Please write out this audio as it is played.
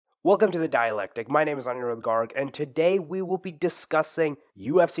Welcome to the Dialectic. My name is Anirudh Garg, and today we will be discussing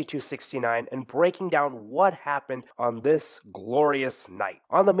UFC 269 and breaking down what happened on this glorious night.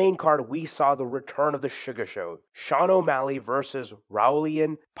 On the main card, we saw the return of the Sugar Show, Sean O'Malley versus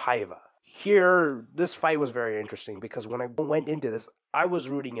Raulian Paiva. Here, this fight was very interesting because when I went into this, I was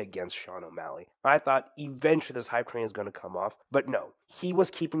rooting against Sean O'Malley. I thought eventually this hype train is going to come off, but no. He was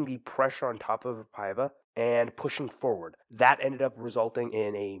keeping the pressure on top of Paiva and pushing forward. That ended up resulting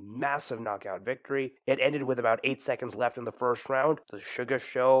in a massive knockout victory. It ended with about 8 seconds left in the first round. The Sugar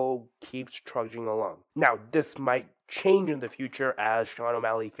Show keeps trudging along. Now, this might change in the future as Sean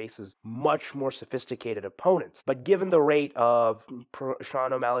O'Malley faces much more sophisticated opponents. But given the rate of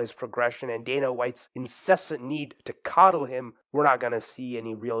Sean O'Malley's progression and Dana White's incessant need to coddle him, we're not going to see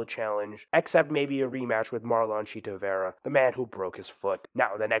any real challenge, except maybe a rematch with Marlon Chito Vera, the man who broke his foot.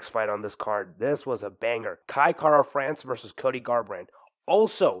 Now, the next fight on this card, this was a banger. Kai Kara-France versus Cody Garbrandt.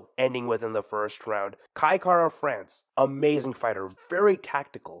 Also ending within the first round. Kai Kara-France, amazing fighter, very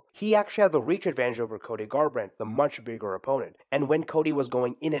tactical. He actually had the reach advantage over Cody Garbrandt, the much bigger opponent. And when Cody was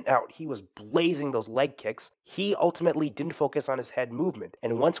going in and out, he was blazing those leg kicks. He ultimately didn't focus on his head movement.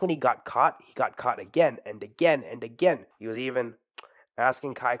 And once when he got caught again and again and again. He was even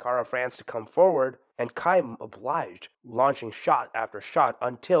asking Kai Kara-France to come forward, and Kai obliged, launching shot after shot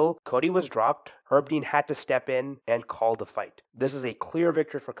until Cody was dropped. Herb Dean had to step in and call the fight. This is a clear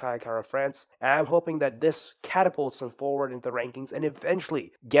victory for Kai Kara-France, and I'm hoping that this catapults him forward into the rankings and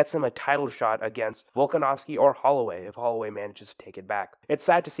eventually gets him a title shot against Volkanovski or Holloway if Holloway manages to take it back. It's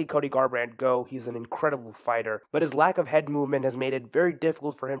sad to see Cody Garbrandt go. He's an incredible fighter, but his lack of head movement has made it very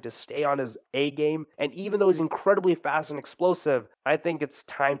difficult for him to stay on his A game, and even though he's incredibly fast and explosive, I think it's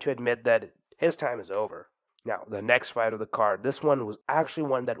time to admit that his time is over. Now, the next fight of the card, this one was actually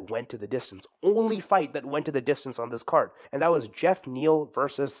one that went to the distance. Only fight that went to the distance on this card. And that was Jeff Neal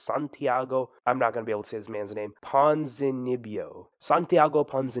versus Santiago, I'm not going to be able to say this man's name, Ponzinibbio. Santiago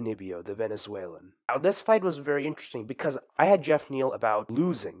Ponzinibbio, the Venezuelan. Now, this fight was very interesting because I had Jeff Neal about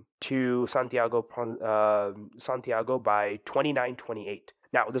losing to Santiago by 29-28.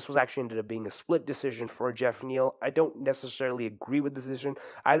 Now, this was actually ended up being a split decision for Jeff Neal. I don't necessarily agree with the decision.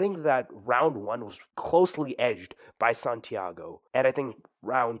 I think that round one was closely edged by Santiago, and I think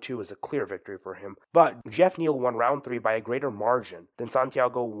round two is a clear victory for him. But Jeff Neal won round three by a greater margin than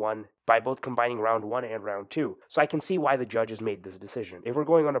Santiago won by both combining round one and round two. So I can see why the judges made this decision. If we're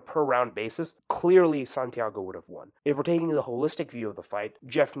going on a per round basis, clearly Santiago would have won. If we're taking the holistic view of the fight,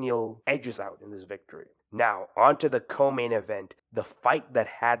 Jeff Neal edges out in this victory. Now, on to the co-main event, the fight that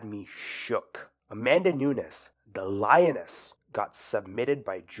had me shook. Amanda Nunes, the Lioness, got submitted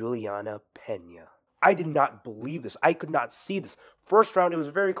by Juliana Pena. I did not believe this. I could not see this. First round, it was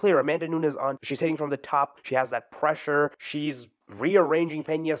very clear. Amanda Nunes she's hitting from the top. She has that pressure. She's rearranging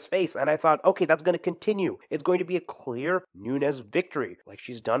Pena's face. And I thought, okay, that's going to continue. It's going to be a clear Nunes victory, like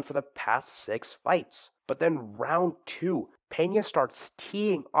she's done for the past 6 fights. But then round two, Pena starts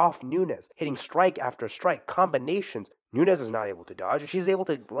teeing off Nunes, hitting strike after strike, combinations. Nunes is not able to dodge. She's able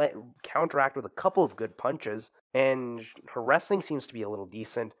to counteract with a couple of good punches, and her wrestling seems to be a little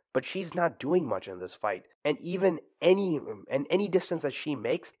decent, but she's not doing much in this fight. And even any distance that she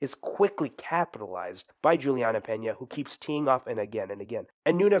makes is quickly capitalized by Juliana Pena, who keeps teeing off and again and again.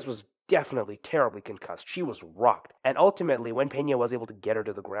 And Nunes was definitely terribly concussed. She was rocked. And ultimately, when Pena was able to get her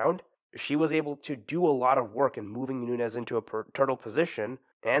to the ground, she was able to do a lot of work in moving Nunes into a turtle position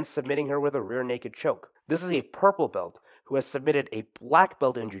and submitting her with a rear naked choke. This is a purple belt who has submitted a black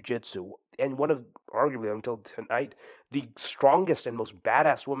belt in jiu-jitsu and one of, arguably until tonight, the strongest and most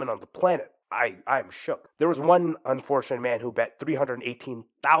badass woman on the planet. I'm shook. There was one unfortunate man who bet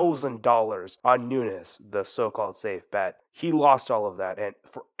 $318,000 on Nunes, the so-called safe bet. He lost all of that, and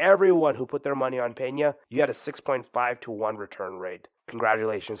for everyone who put their money on Pena, you had a 6.5 to 1 return rate.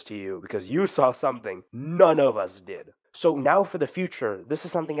 Congratulations to you, because you saw something none of us did. So now for the future, this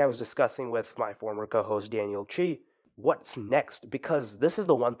is something I was discussing with my former co-host Daniel Chi. What's next? Because this is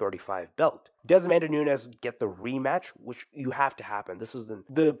the 135 belt. Does Amanda Nunes get the rematch, which you have to happen? This is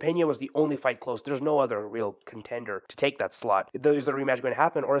the Pena was the only fight close. There's no other real contender to take that slot. Is the rematch going to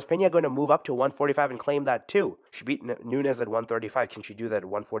happen, or is Pena going to move up to 145 and claim that too? She beat Nunes at 135. Can she do that at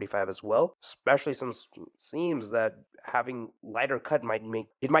 145 as well? Especially since it seems that having lighter cut might make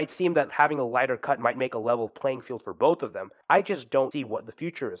a lighter cut might make a level playing field for both of them. I just don't see what the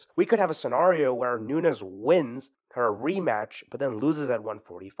future is. We could have a scenario where Nunes wins her a rematch, but then loses at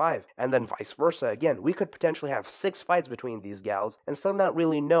 145, and then vice versa again. We could potentially have 6 fights between these gals and still not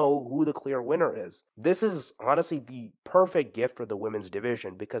really know who the clear winner is. This is honestly the perfect gift for the women's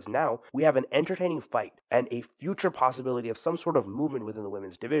division, because now we have an entertaining fight and a future possibility of some sort of movement within the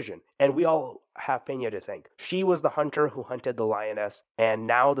women's division. And we all have Pena to thank. She was the hunter who hunted the Lioness, and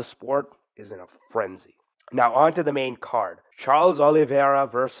now the sport is in a frenzy. Now on to the main card. Charles Oliveira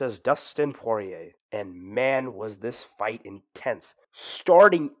versus Dustin Poirier. And man, was this fight intense.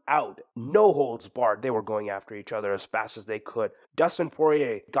 Starting out, no holds barred. They were going after each other as fast as they could. Dustin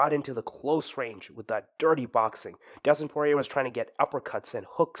Poirier got into the close range with that dirty boxing. Dustin Poirier was trying to get uppercuts and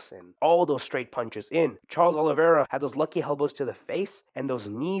hooks and all those straight punches in. Charles Oliveira had those lucky elbows to the face and those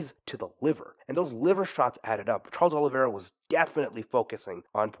knees to the liver. And those liver shots added up. Charles Oliveira was definitely focusing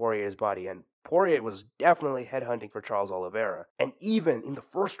on Poirier's body, and Poirier was definitely headhunting for Charles Oliveira. And even in the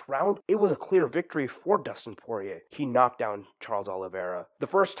first round, it was a clear victory for Dustin Poirier. He knocked down Charles Oliveira. The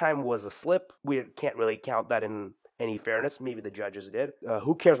first time was a slip. We can't really count that in any fairness. Maybe the judges did.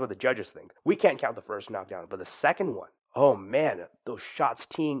 Who cares what the judges think? We can't count the first knockdown, but the second one, oh man, those shots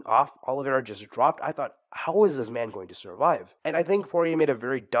teeing off, Oliveira just dropped. I thought, how is this man going to survive? And I think Poirier made a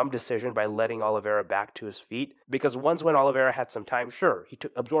very dumb decision by letting Oliveira back to his feet, because once when Oliveira had some time, sure, he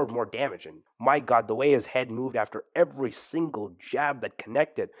absorbed more damage, and my god, the way his head moved after every single jab that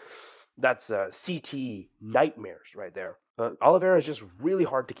connected, that's CTE nightmares right there. Oliveira is just really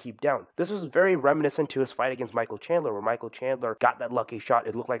hard to keep down. This was very reminiscent to his fight against Michael Chandler, where Michael Chandler got that lucky shot.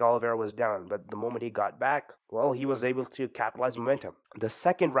 It looked like Oliveira was down, but the moment he got back, well, he was able to capitalize momentum. The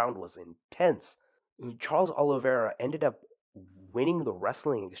second round was intense. Charles Oliveira ended up winning the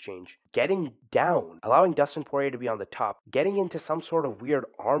wrestling exchange, getting down, allowing Dustin Poirier to be on the top, getting into some sort of weird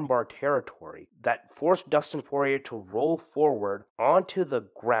armbar territory that forced Dustin Poirier to roll forward onto the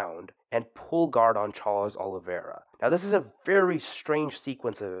ground and pull guard on Charles Oliveira. Now, this is a very strange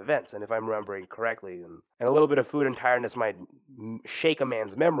sequence of events, and if I'm remembering correctly, and a little bit of food and tiredness might shake a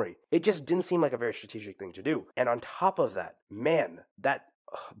man's memory, it just didn't seem like a very strategic thing to do. And on top of that, man, that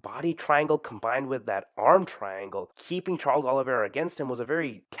body triangle combined with that arm triangle, keeping Charles Oliveira against him, was a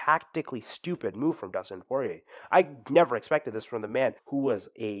very tactically stupid move from Dustin Poirier. I never expected this from the man who was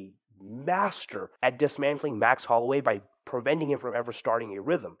a master at dismantling Max Holloway by preventing him from ever starting a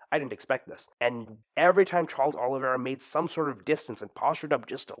rhythm. I didn't expect this. And every time Charles Oliveira made some sort of distance and postured up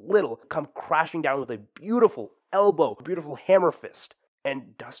just a little, come crashing down with a beautiful elbow, a beautiful hammer fist.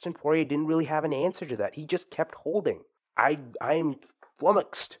 And Dustin Poirier didn't really have an answer to that. He just kept holding. I'm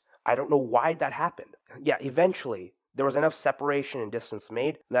flummoxed. I don't know why that happened. Yeah, eventually, there was enough separation and distance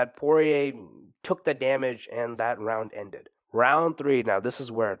made that Poirier took the damage and that round ended. Round 3, now this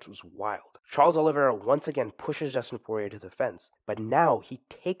is where it was wild. Charles Oliveira once again pushes Dustin Poirier to the fence, but now he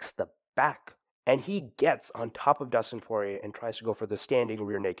takes the back, and he gets on top of Dustin Poirier and tries to go for the standing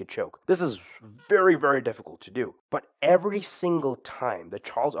rear naked choke. This is very, very difficult to do, but every single time that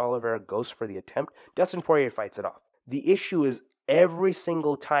Charles Oliveira goes for the attempt, Dustin Poirier fights it off. The issue is, every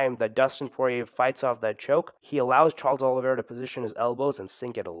single time that Dustin Poirier fights off that choke, he allows Charles Oliveira to position his elbows and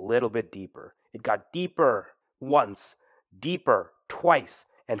sink it a little bit deeper. It got deeper once, deeper twice,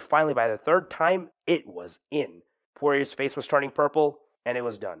 and finally by the third time, it was in. Poirier's face was turning purple, and it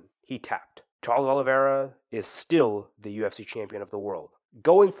was done. He tapped. Charles Oliveira is still the UFC champion of the world.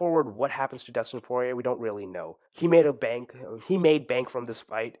 Going forward, what happens to Dustin Poirier, we don't really know. He made bank from this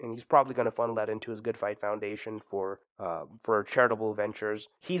fight, and he's probably going to funnel that into his Good Fight Foundation for charitable ventures.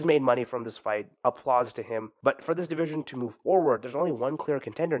 He's made money from this fight. Applause to him. But for this division to move forward, there's only one clear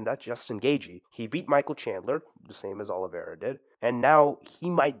contender, and that's Justin Gaethje. He beat Michael Chandler, the same as Oliveira did, and now he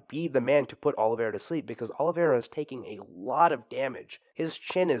might be the man to put Oliveira to sleep, because Oliveira is taking a lot of damage. His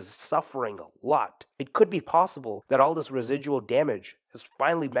chin is suffering a lot. It could be possible that all this residual damage has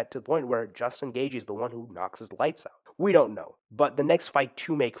finally met to the point where Justin Gaethje is the one who knocks his lights out. We don't know. But the next fight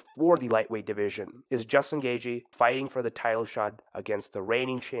to make for the lightweight division is Justin Gaethje fighting for the title shot against the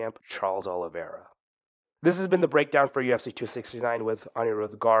reigning champ, Charles Oliveira. This has been the breakdown for UFC 269 with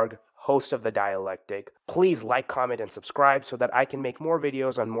Anirudh Garg, host of The Dialectic. Please like, comment, and subscribe so that I can make more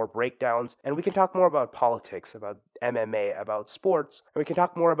videos on more breakdowns, and we can talk more about politics, about MMA, about sports, and we can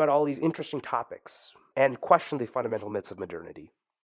talk more about all these interesting topics and question the fundamental myths of modernity.